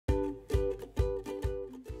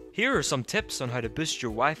Here are some tips on how to boost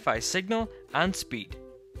your Wi-Fi signal and speed.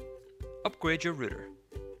 Upgrade your router.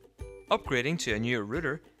 Upgrading to a newer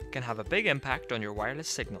router can have a big impact on your wireless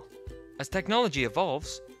signal. As technology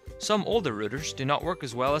evolves, some older routers do not work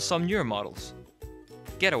as well as some newer models.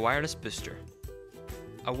 Get a wireless booster.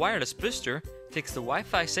 A wireless booster takes the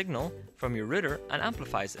Wi-Fi signal from your router and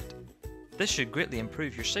amplifies it. This should greatly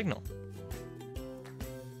improve your signal.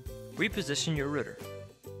 Reposition your router.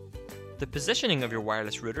 The positioning of your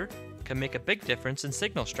wireless router can make a big difference in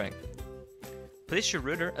signal strength. Place your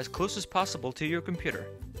router as close as possible to your computer,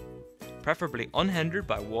 preferably unhindered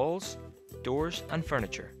by walls, doors and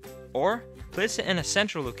furniture. Or place it in a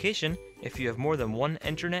central location if you have more than one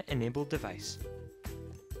internet-enabled device.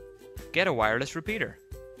 Get a wireless repeater.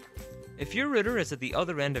 If your router is at the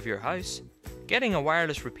other end of your house, getting a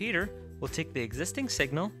wireless repeater will take the existing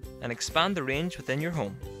signal and expand the range within your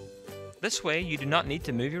home. This way you do not need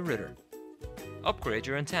to move your router. Upgrade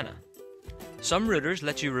your antenna. Some routers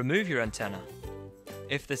let you remove your antenna.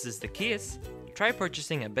 If this is the case, try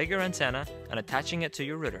purchasing a bigger antenna and attaching it to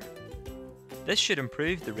your router. This should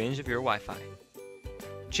improve the range of your Wi-Fi.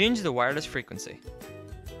 Change the wireless frequency.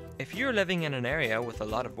 If you're living in an area with a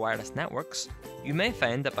lot of wireless networks, you may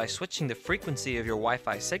find that by switching the frequency of your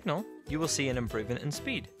Wi-Fi signal, you will see an improvement in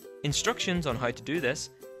speed. Instructions on how to do this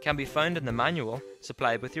can be found in the manual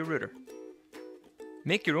supplied with your router.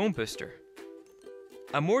 Make your own booster.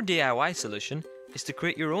 A more DIY solution is to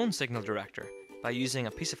create your own signal director by using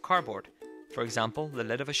a piece of cardboard, for example the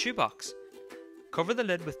lid of a shoebox. Cover the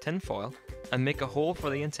lid with tin foil and make a hole for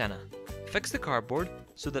the antenna. Fix the cardboard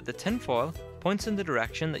so that the tin foil points in the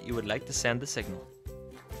direction that you would like to send the signal.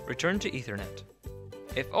 Return to Ethernet.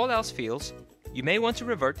 If all else fails, you may want to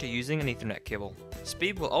revert to using an Ethernet cable.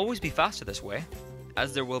 Speed will always be faster this way,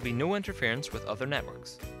 as there will be no interference with other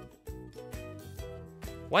networks.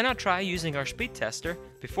 Why not try using our speed tester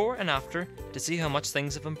before and after to see how much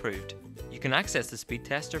things have improved? You can access the speed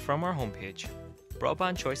tester from our homepage,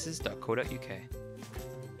 broadbandchoices.co.uk.